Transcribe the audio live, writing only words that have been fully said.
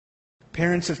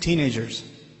Parents of teenagers.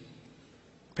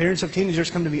 Parents of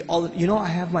teenagers come to me all the, I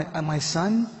have my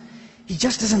son, he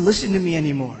just doesn't listen to me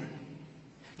anymore.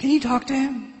 Can you talk to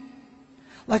him?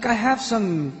 Like I have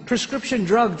some prescription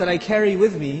drug that I carry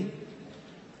with me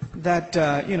that,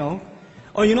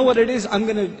 or you know what it is?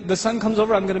 The son comes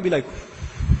over, I'm going to be like,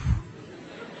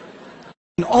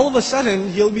 and all of a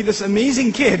sudden, he'll be this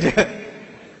amazing kid. But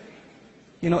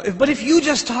if you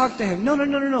just talk to him,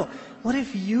 no. What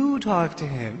if you talk to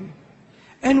him?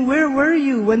 And where were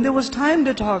you when there was time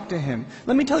to talk to him?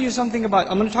 Let me tell you something I'm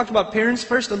going to talk about parents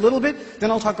first a little bit,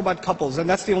 then I'll talk about couples, and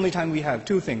that's the only time we have.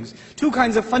 Two things. Two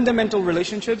kinds of fundamental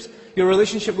relationships, your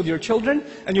relationship with your children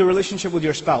and your relationship with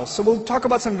your spouse. So we'll talk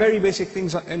about some very basic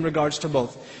things in regards to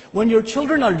both. When your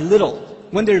children are little,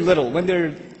 when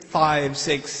they're 5,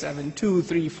 6, 7, 2,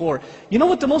 3, 4, you know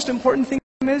what the most important thing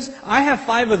is? I have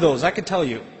 5 of those, I could tell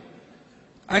you.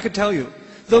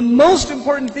 The most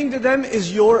important thing to them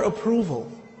is your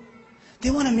approval.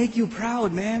 They want to make you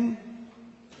proud, man.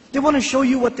 They want to show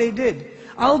you what they did.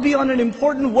 I'll be on an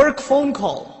important work phone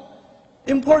call.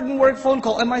 And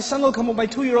my son will come over, my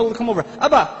 2-year-old will come over.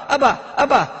 Abba.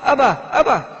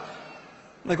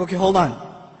 Like, okay, hold on.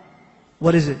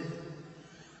 What is it?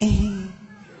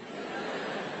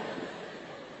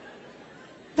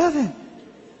 Nothing.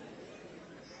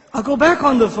 I'll go back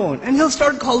on the phone and he'll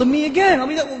start calling me again. I'll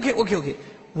be like, okay.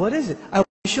 What is it? I want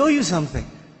to show you something.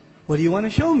 What do you want to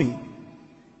show me?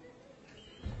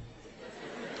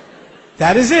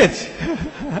 That is it.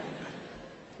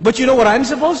 But you know what I'm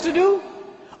supposed to do?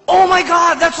 Oh my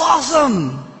God, that's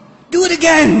awesome. Do it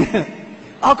again.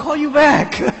 I'll call you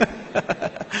back.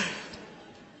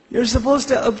 You're supposed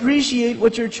to appreciate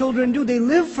what your children do. They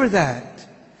live for that.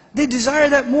 They desire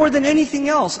that more than anything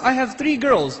else. I have 3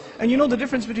 girls, and you know the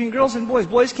difference between girls and boys.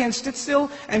 Boys can't sit still,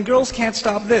 and girls can't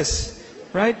stop this.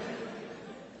 Right?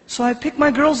 So I pick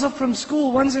my girls up from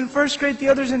school. One's in 1st grade, the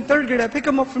other's in 3rd grade. I pick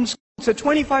them up from school. It's a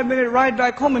 25-minute ride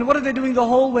back home. And what are they doing the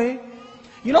whole way?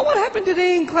 You know what happened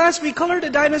today in class? We colored a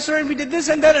dinosaur and we did this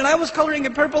and that, and I was coloring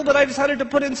it purple, but I decided to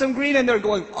put in some green, and they're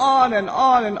going on and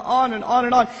on and on and on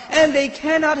and on. And they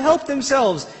cannot help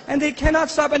themselves. And they cannot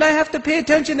stop. And I have to pay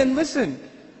attention and listen.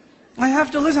 I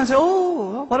have to listen and say,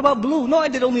 oh, what about blue? No, I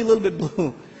did only a little bit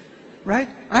blue. Right?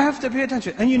 I have to pay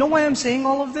attention. And you know why I'm saying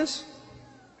all of this?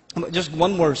 Just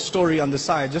one more story on the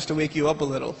side, just to wake you up a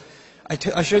little.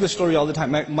 I share this story all the time.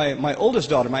 My oldest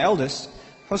daughter, my eldest,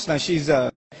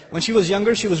 Hosna, when she was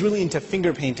younger, she was really into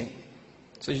finger painting.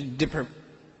 So she'd dip her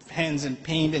hands in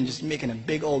paint and just making a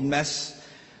big old mess,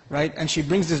 right? And she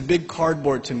brings this big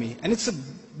cardboard to me. And it's a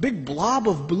big blob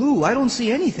of blue. I don't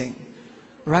see anything,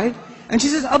 right? And she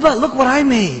says, Abba, look what I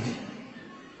made.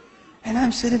 And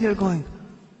I'm sitting there going,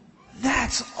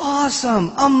 that's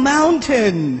awesome, a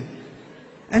mountain.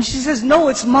 And she says, no,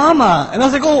 it's Mama. And I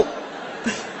was like, oh,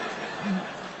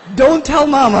 don't tell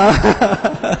Mama.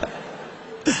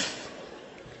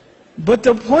 But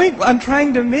the point I'm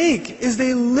trying to make is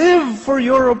they live for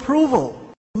your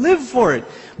approval. Live for it.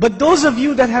 But those of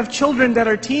you that have children that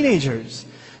are teenagers,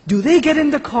 do they get in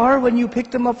the car when you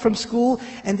pick them up from school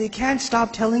and they can't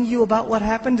stop telling you about what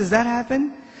happened? Does that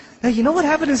happen? Like, you know what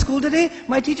happened in school today?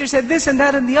 My teacher said this and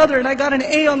that and the other, and I got an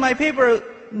A on my paper.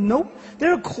 Nope.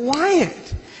 They're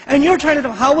quiet. And you're trying to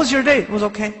know, how was your day? It was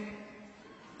okay.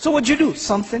 So what'd you do?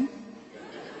 Something.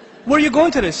 Where are you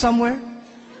going today? Somewhere.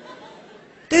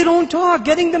 They don't talk.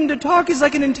 Getting them to talk is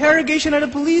like an interrogation at a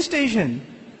police station.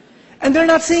 And they're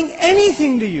not saying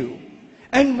anything to you.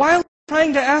 And while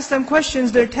trying to ask them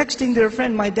questions, they're texting their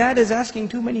friend, my dad is asking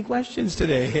too many questions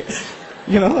today.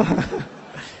 You know?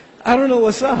 I don't know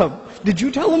what's up. Did you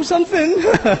tell him something?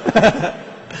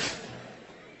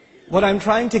 What I'm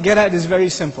trying to get at is very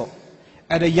simple.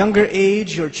 At a younger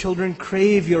age, your children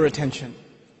crave your attention.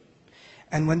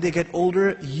 And when they get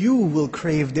older, you will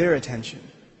crave their attention.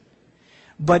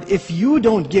 But if you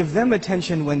don't give them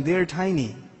attention when they're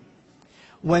tiny,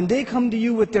 when they come to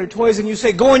you with their toys and you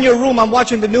say, go in your room, I'm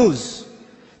watching the news.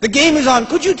 The game is on,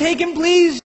 could you take him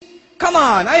please? Come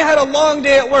on, I had a long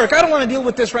day at work, I don't want to deal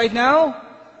with this right now.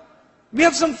 I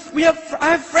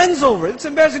have friends over, it's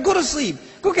embarrassing, go to sleep,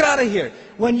 go get out of here.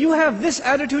 When you have this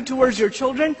attitude towards your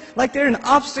children, like they're an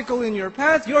obstacle in your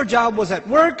path, your job was at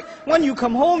work, when you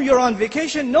come home, you're on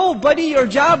vacation. No, buddy, your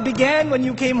job began when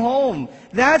you came home.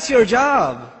 That's your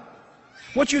job.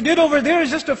 What you did over there is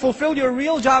just to fulfill your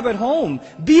real job at home.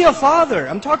 Be a father.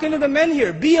 I'm talking to the men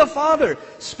here. Be a father.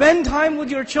 Spend time with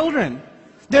your children.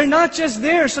 They're not just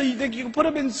there so you put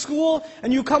them in school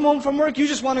and you come home from work, you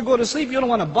just want to go to sleep, you don't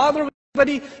want to bother with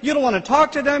anybody, you don't want to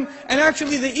talk to them. And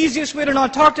actually the easiest way to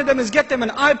not talk to them is get them an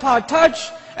iPod Touch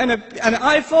and an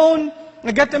iPhone,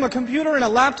 and get them a computer and a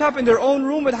laptop in their own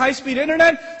room with high-speed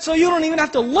internet, so you don't even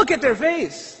have to look at their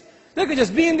face. They could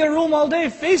just be in their room all day,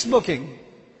 Facebooking,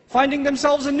 finding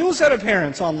themselves a new set of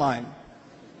parents online.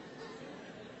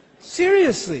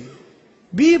 Seriously.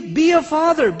 Be a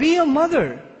father, be a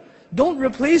mother. Don't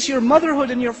replace your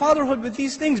motherhood and your fatherhood with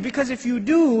these things, because if you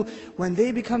do, when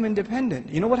they become independent,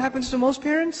 you know what happens to most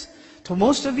parents? To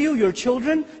most of you, your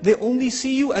children, they only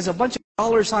see you as a bunch of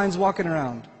dollar signs walking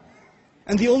around.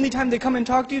 And the only time they come and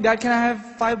talk to you, Dad, can I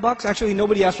have $5? Actually,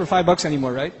 nobody asks for $5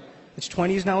 anymore, right? It's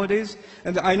 20s nowadays.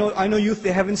 And I know youth,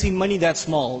 they haven't seen money that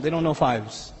small. They don't know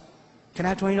fives. Can I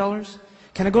have $20?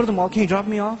 Can I go to the mall? Can you drop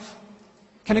me off?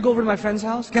 Can I go over to my friend's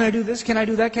house? Can I do this? Can I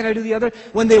do that? Can I do the other?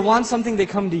 When they want something, they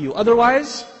come to you.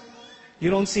 Otherwise,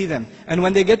 you don't see them. And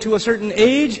when they get to a certain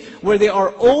age where they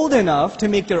are old enough to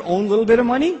make their own little bit of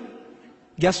money,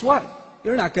 guess what?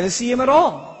 You're not going to see them at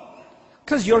all.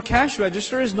 Because your cash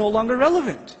register is no longer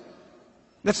relevant.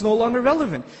 That's no longer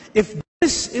relevant. If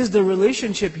this is the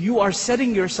relationship you are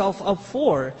setting yourself up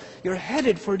for, you're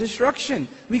headed for destruction.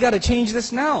 We got to change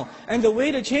this now. And the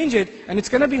way to change it, and it's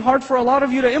going to be hard for a lot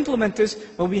of you to implement this,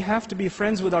 but we have to be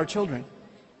friends with our children.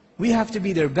 We have to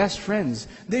be their best friends.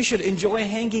 They should enjoy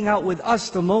hanging out with us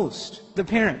the most, the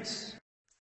parents.